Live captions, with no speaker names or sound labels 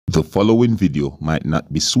The following video might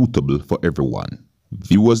not be suitable for everyone.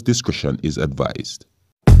 Viewers' discretion is advised.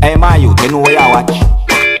 Hey my youth, you know what I watch?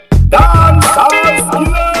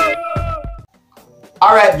 Dancehall.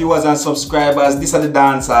 Alright viewers and subscribers, this is the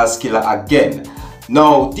Dancehall again.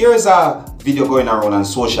 Now there is a video going around on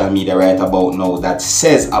social media right about now that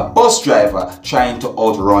says a bus driver trying to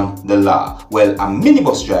outrun the law. Well, a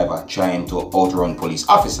minibus driver trying to outrun police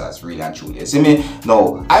officers, really and truly. You see me?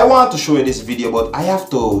 Now, I want to show you this video, but I have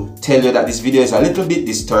to tell you that this video is a little bit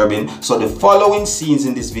disturbing. So the following scenes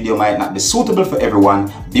in this video might not be suitable for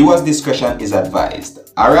everyone. Viewers' discretion is advised.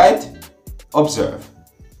 Alright? Observe.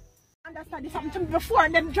 Understand this happened to me before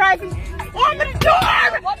and then driving. Open the door!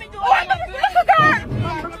 Open the door! Open the door!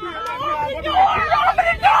 Open the door! Open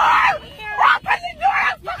the door!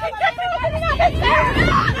 I'm fucking getting opening up the stairs!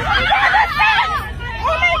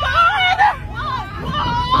 Oh my god!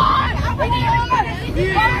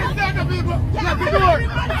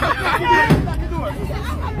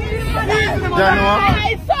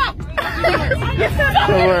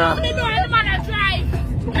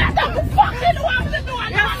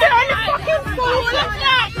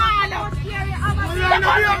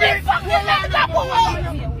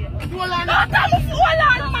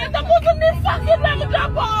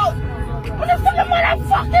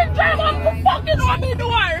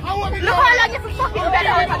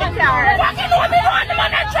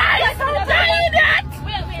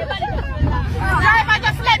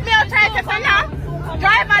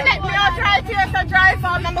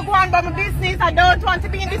 I don't want to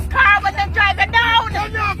be in this car when they drive it down.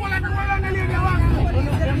 Just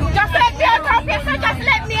let me out of here, sir. Just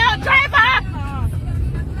let me out, driver.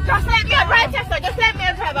 Just let me out right here, sir. Just let me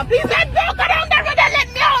out, driver. Please don't go down the road and let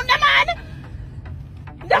me out, the man.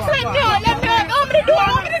 Just let me out, let me out. Open the door,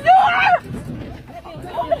 open the door.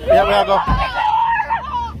 Yeah, we go.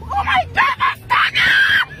 Oh my God, stop!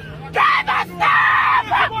 Driver, stop!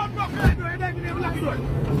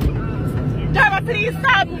 Driver, please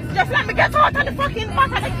stop. Just let me get out of the fucking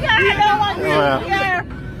back of the car. I don't want to be in here.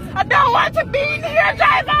 I don't want to be in here,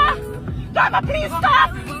 driver. Driver, please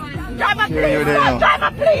stop. Driver, please stop.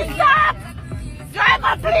 Driver, please stop.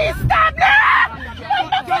 Driver, please stop.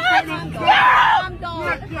 No!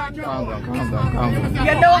 Calm down.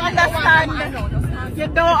 You don't understand. You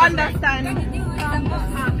don't understand.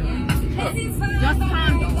 Just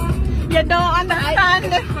calm down. You don't understand.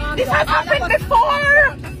 This has happened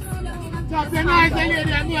before. Just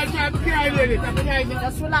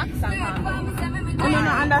relax and calm down. I'm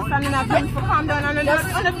not understanding that thing for calm down and I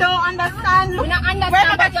don't understand. Look, where am I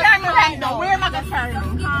going to turn right now? Where am I going to turn?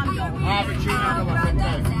 Calm down.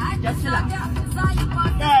 Just relax.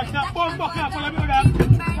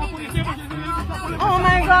 Oh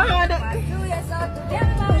my God.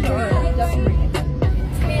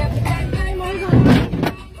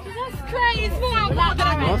 Jesus Christ.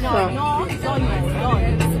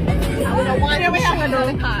 Here we have to do.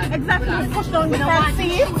 Exactly. Push down the front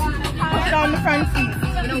seat. Push down the front seat.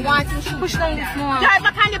 We don't want to push down this more.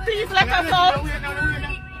 Driver, can you please let us out?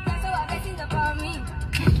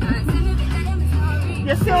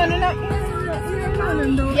 You see only like...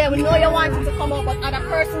 Yeah, we know you wanted to come out, but other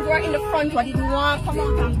persons were in the front who didn't want to come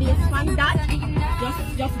out and based on that.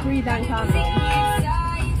 Just breathe and calm down.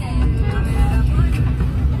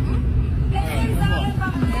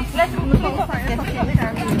 Let's go front.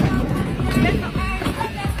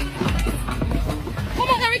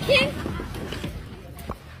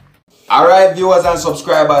 Alright viewers and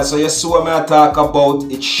subscribers, so you see what I talk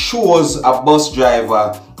about. It shows a bus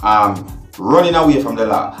driver running away from the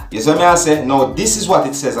law. You see what I say? Now this is what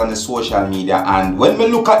it says on the social media, and when we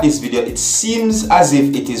look at this video, it seems as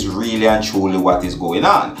if it is really and truly what is going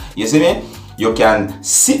on. You see me? You can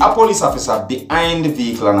see a police officer behind the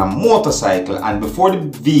vehicle on a motorcycle, and before the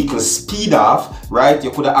vehicle speed off, right,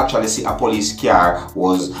 you could actually see a police car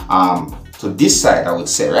was to this side, I would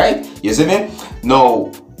say, right? You see me?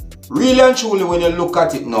 Now, really and truly, when you look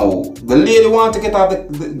at it now, the lady wants to get off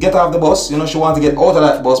the bus. You know, she wants to get out of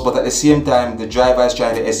that bus, but at the same time, the driver is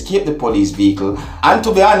trying to escape the police vehicle. And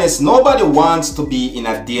to be honest, nobody wants to be in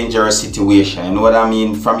a dangerous situation. You know what I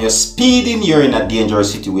mean? From your speeding, you're in a dangerous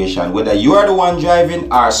situation. Whether you are the one driving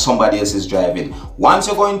or somebody else is driving. Once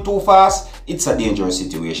you're going too fast, it's a dangerous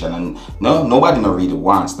situation, and no, nobody not really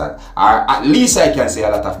wants that. Or at least I can say a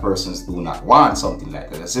lot of persons do not want something like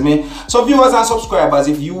that. You see me? So viewers and subscribers,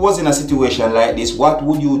 if you was in a situation like this, what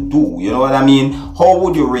would you do? You know what I mean? How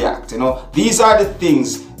would you react? You know, these are the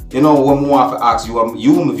things you know, what more have to ask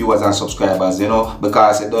you viewers and subscribers, you know,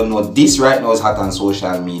 because I don't know, this right now is hot on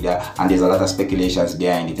social media and there's a lot of speculations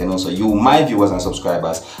behind it, you know. So you, my viewers and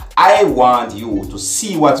subscribers, I want you to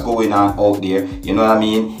see what's going on out there, you know what I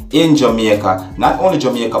mean, in Jamaica, not only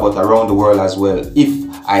Jamaica but around the world as well,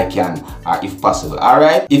 if I can, if possible.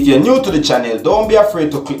 Alright, if you're new to the channel, don't be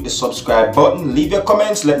afraid to click the subscribe button, leave your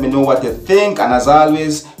comments, let me know what you think, and as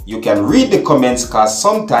always, you can read the comments because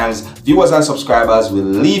sometimes viewers and subscribers will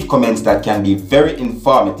leave comments that can be very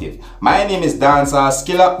informative. My name is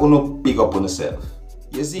seriousskilla, big up on yourself.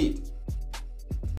 You see it.